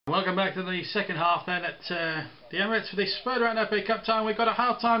Welcome back to the second half then at the Emirates for this third round FA Cup time. We've got a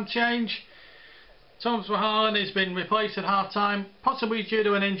half-time change. Thomas Mahalan has been replaced at half-time, possibly due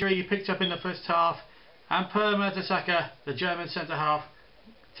to an injury he picked up in the first half, and Per Mertesacker, the German centre-half,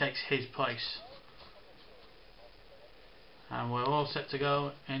 takes his place. And we're all set to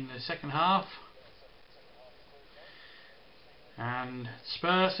go in the second half. And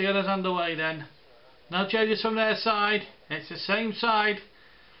Spurs to get us underway then. No changes from their side, it's the same side.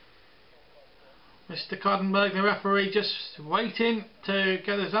 Mr. Cottenberg, the referee, just waiting to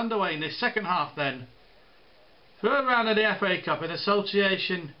get us underway in this second half then. Third round of the FA Cup in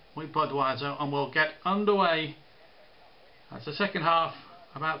association with Budweiser, and we'll get underway. That's the second half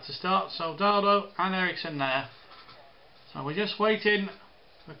about to start. So Dardo and Eriksson there. So we're just waiting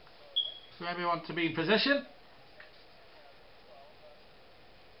for everyone to be in position.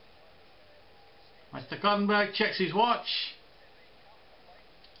 Mr. Cottenberg checks his watch.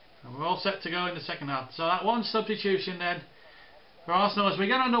 And we're all set to go in the second half. So that one substitution then for Arsenal as we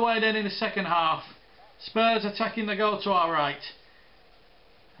get underway then in the second half. Spurs attacking the goal to our right.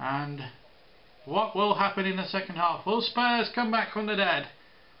 And what will happen in the second half? Will Spurs come back from the dead?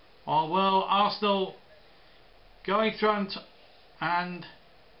 Or will Arsenal go in front and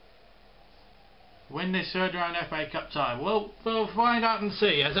win this third round FA Cup tie? We'll find out and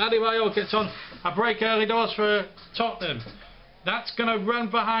see as Adebayor gets on a break early doors for Tottenham. That's going to run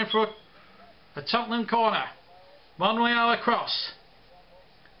behind for a Tottenham corner. Monreal across.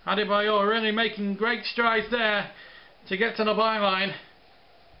 Adebayor really making great strides there to get to the byline.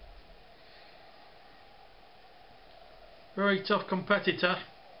 Very tough competitor.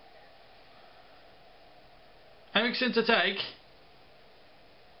 Eriksson to take.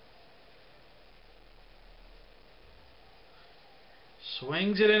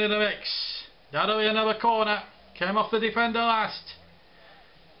 Swings it into the mix. That'll be another corner. Came off the defender last.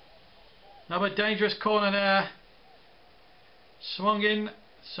 Another dangerous corner there. Swung in.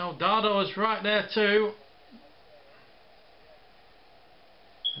 So Dardo was right there too.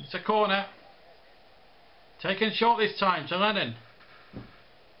 It's a corner. Taken short this time to Lennon.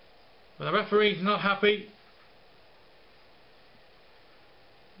 But the referee's not happy.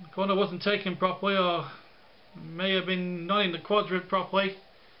 The corner wasn't taken properly, or may have been not in the quadrant properly.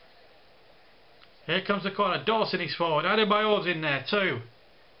 Here comes the corner. Dawson is forward. Adebayor's in there too.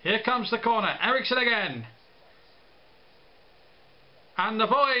 Here comes the corner. Eriksson again. And the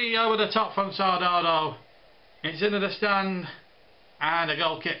volley over the top from Soldado. It's into the stand. And a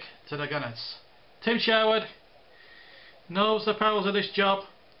goal kick to the Gunners. Tim Sherwood knows the perils of this job.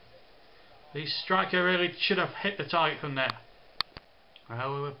 The striker really should have hit the target from there.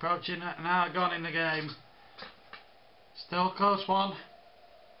 Well, we're approaching an hour gone in the game. Still a close one.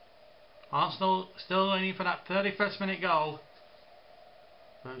 Arsenal still aiming for that 31st minute goal.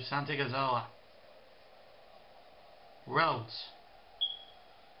 Through Santi Cazorla. Rhodes.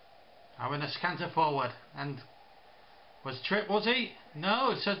 Having a scanter forward. And was tripped, was he?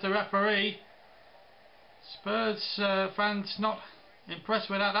 No, says the referee. Spurs fans not impressed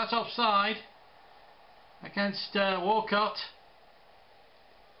with that. That's offside against Walcott.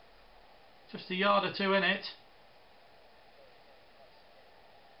 Just a yard or two in it.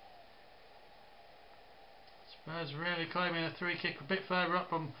 Spurs really claiming a free kick a bit further up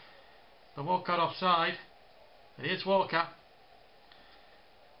from the Walcott offside. It is Walker.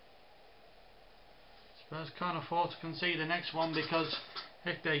 Spurs can't afford to concede the next one, because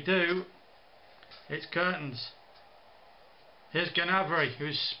if they do, it's curtains. Here's Gnabry,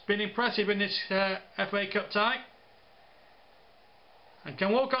 who's been impressive in this FA Cup tie. And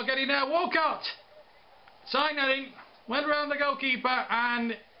can Walcott get in there? Walcott! Signaling, went round the goalkeeper,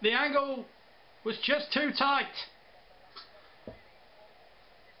 and the angle was just too tight.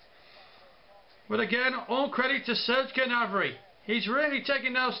 But again, all credit to Serge Gnabry. He's really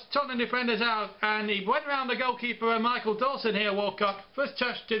taking those Tottenham defenders out, and he went round the goalkeeper and Michael Dawson here, Walcott. First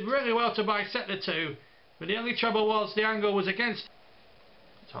touch did really well to bisect the two, but the only trouble was the angle was against.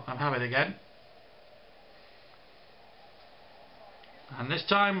 Tottenham have it again. And this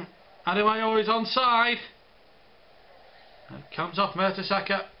time Adebayor is onside. It comes off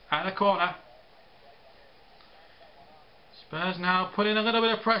Mertesacker and a corner. Spurs now putting a little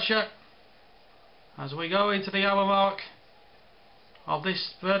bit of pressure as we go into the hour mark of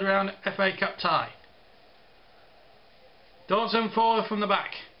this third round FA Cup tie. Dawson forward from the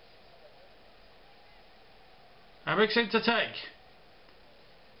back. Eriksson to take.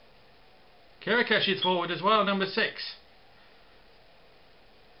 Kirikesh is forward as well, number 6.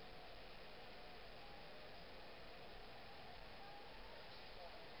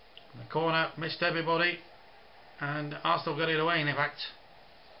 The corner missed everybody, and Arsenal got it away in fact.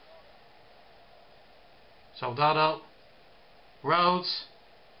 Soldado, Rhodes,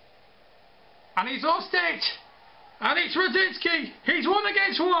 and he's lost it! And it's Rosicky! He's 1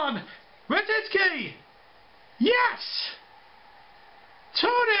 against 1! Rosicky! Yes!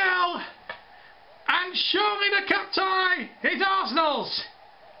 2-0! And surely the cup tie is Arsenal's!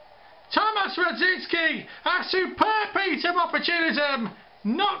 Thomas Rosicky, a superb piece of opportunism!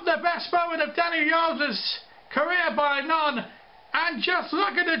 Not the best moment of Danny Rose' career by none, and just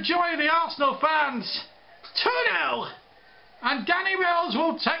look at the joy of the Arsenal fans! 2-0! And Danny Rose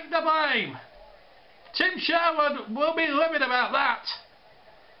will take the blame! Tim Sherwood will be livid about that!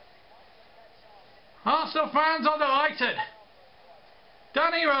 Arsenal fans are delighted!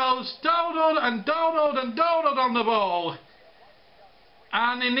 Danny Rose dawdled and dawdled and dawdled on the ball,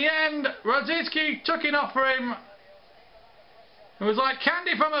 and in the end Rosicky took it off for him. It was like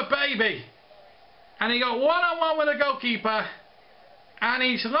candy from a baby, and he got one-on-one with the goalkeeper, and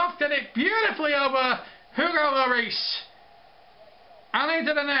he's lofted it beautifully over Hugo Lloris and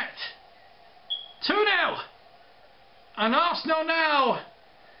into the net. 2-0, and Arsenal now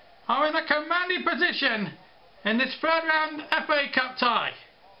are in a commanding position in this third round FA Cup tie.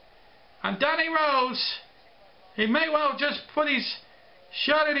 And Danny Rose, he may well just put his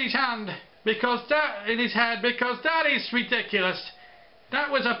shirt in his hand because that is ridiculous.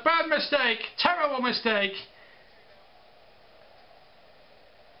 That was a bad mistake, terrible mistake.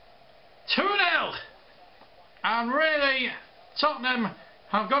 2-0, and really Tottenham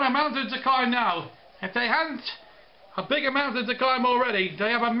have got a mountain to climb now. If they hadn't a bigger mountain to climb already, they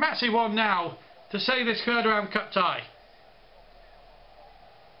have a massive one now to save this third round cup tie.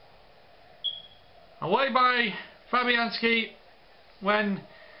 Away by Fabianski when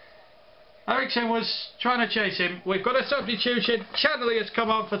Ericsson was trying to chase him. We've got a substitution. Chadley has come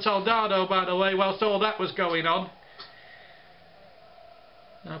on for Soldado, by the way, whilst all that was going on.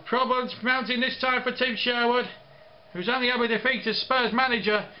 Problems mounting this time for Tim Sherwood, who's only ever defeated Spurs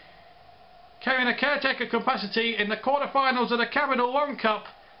manager carrying a caretaker capacity in the quarter-finals of the Capital One Cup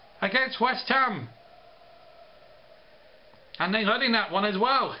against West Ham. And they led in that one as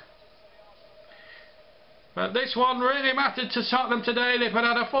well. But this one really mattered to Tottenham today. They've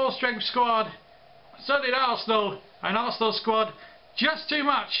had a full-strength squad. So did Arsenal. An Arsenal squad just too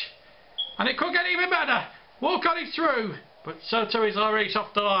much. And it could get even better. Walcott is through, but so too is Lloris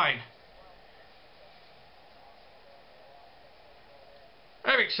off the line.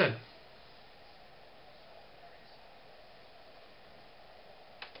 Ericsson.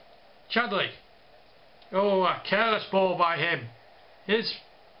 Chadley. Oh, a careless ball by him. Here's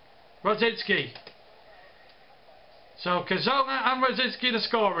Rosicky. So Cazorla and Rosicky the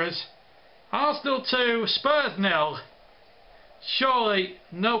scorers. Arsenal 2, Spurs 0. Surely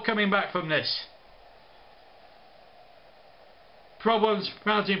no coming back from this. Problems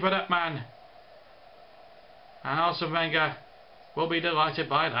mounting for that man. And Arsene Wenger will be delighted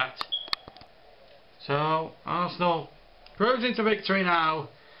by that. So Arsenal cruising to victory now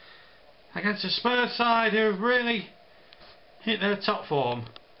against the Spurs side who have really hit their top form.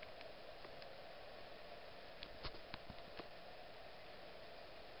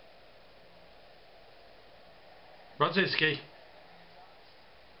 Rosicky.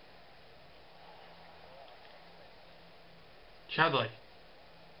 Chadley.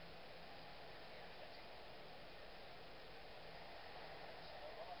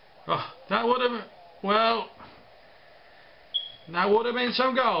 Oh, that would have, well, that would have been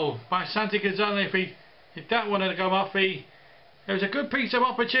some goal by Santi Cazorla if that one had come off. It was a good piece of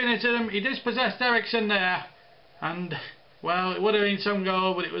opportunity. He dispossessed Ericsson there, and well, it would have been some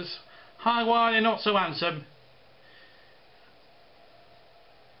goal, but it was high wide and not so handsome.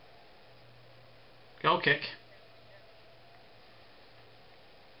 Goal kick.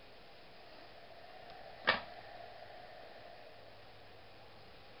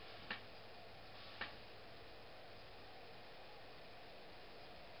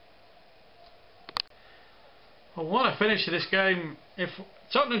 Well, what a finish to this game. If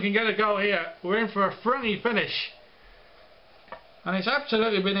Tottenham can get a goal here, we're in for a friendly finish. And it's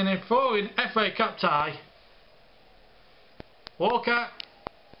absolutely been an enthralling FA Cup tie. Walcott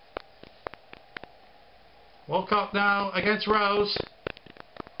now against Rose.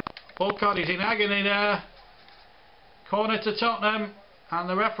 Walcott is in agony there. Corner to Tottenham, and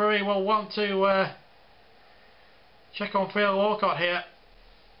the referee will want to check on Phil Walcott here.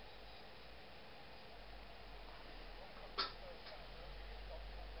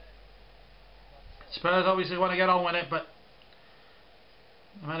 Spurs obviously want to get on with it, but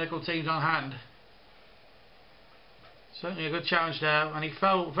the medical team's on hand. Certainly a good challenge there, and he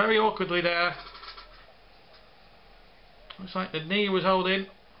fell very awkwardly there. Looks like the knee was holding.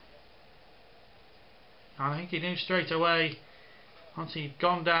 I think he knew straight away, once he'd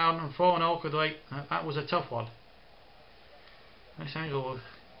gone down and fallen awkwardly, that was a tough one. This angle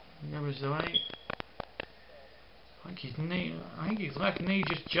goes the way. I think his left knee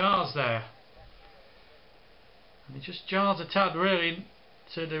just jars there. And it just jars a tad really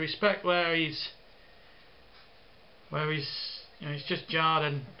to the respect where he's he's just jarred,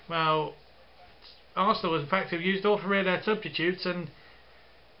 and well, Arsenal in fact have used all three of their substitutes, and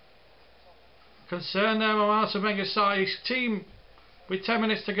concern there on Arsene Wenger's side. His team with 10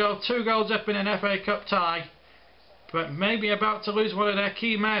 minutes to go, 2 goals up in an FA Cup tie, but maybe about to lose one of their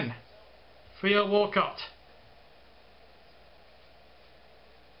key men, Theo Walcott.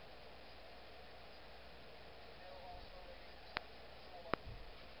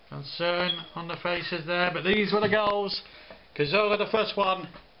 Concern on the faces there, but these were the goals. Cazorla the first one,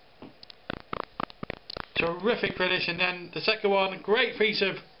 terrific finish, and then the second one, great piece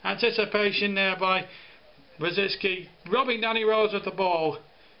of anticipation there by Rosicky, robbing Danny Rose of the ball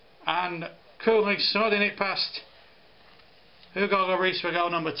and coolly sliding it past Hugo Lloris for goal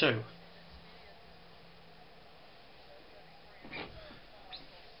number 2.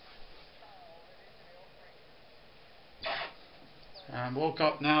 And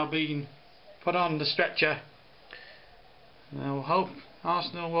Walcott now being put on the stretcher.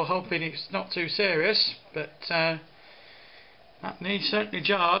 Arsenal were hoping it's not too serious, but that knee certainly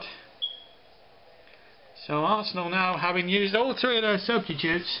jarred. So Arsenal now, having used all 3 of their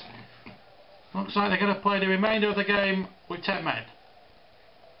substitutes, looks like they're going to play the remainder of the game with 10 men.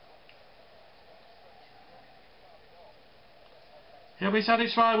 He'll be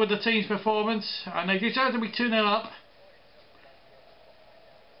satisfied with the team's performance, and they deserve to be 2-0 up.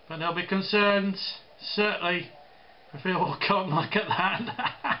 But there'll be concerns, certainly, if Phil Walcott look at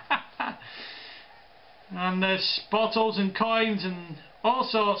that. And there's bottles and coins and all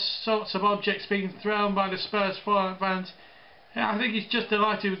sorts of objects being thrown by the Spurs fans. Yeah, I think he's just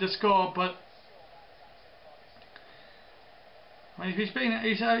delighted with the score, but I mean,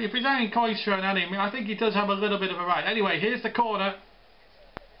 if he's having coins thrown at him, I think he does have a little bit of a right. Anyway, here's the corner,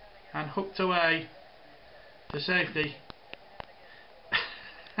 and hooked away to safety.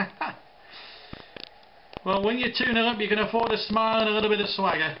 Well, when you're 2-0 up, you can afford a smile and a little bit of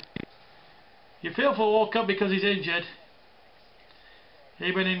swagger. You feel for Walcott because he's injured,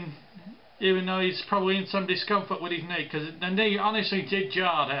 even though he's probably in some discomfort with his knee, because the knee honestly did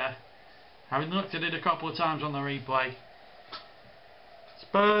jar there, having looked at it a couple of times on the replay.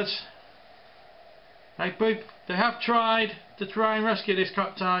 Spurs, they have tried to try and rescue this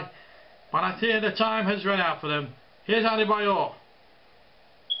cup tie, but I fear the time has run out for them. Here's Adebayor.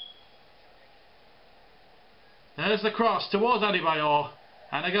 There's the cross towards Adebayor,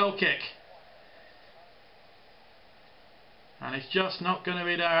 and a goal kick. And it's just not going to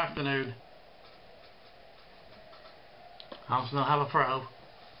be their afternoon. Arsenal have a throw.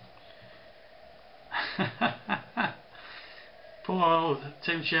 Poor old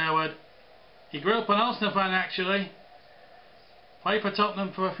Tim Sherwood. He grew up an Arsenal fan actually. Played for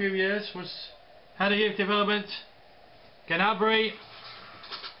Tottenham for a few years. Was head of youth development. Gnabry.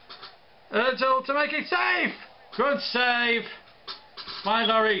 Ozil to make it safe. Good save by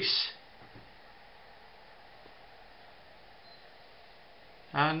Lloris.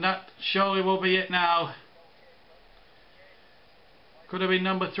 And that surely will be it now. Could have been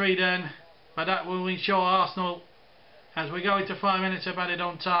number 3 then, but that will ensure Arsenal, as we go into 5 minutes of added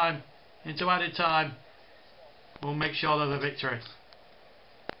time, will make sure of the victory.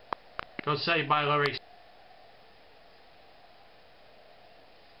 Good save by Lloris.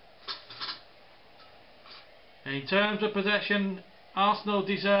 In terms of possession, Arsenal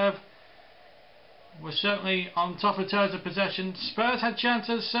were certainly on top in terms of possession. Spurs had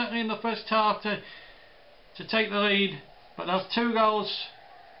chances certainly in the first half to take the lead, but those 2 goals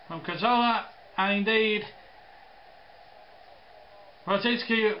from Cazorla and indeed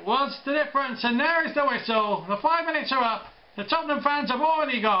Rosicky was the difference, and there is the whistle. The 5 minutes are up. The Tottenham fans have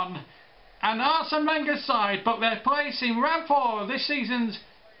already gone, and Arsene Wenger's side booked their place in round 4 of this season's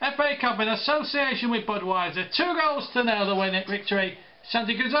FA Cup in association with Budweiser. 2-0 the win victory.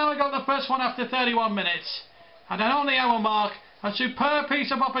 Santi Cazorla got the first one after 31 minutes. And then on the hour mark, a superb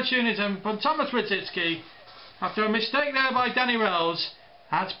piece of opportunism from Thomas Rosicky, after a mistake there by Danny Rose,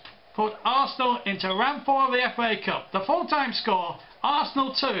 has put Arsenal into round 4 of the FA Cup. The full-time score,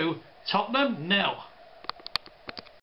 Arsenal 2, Tottenham 0.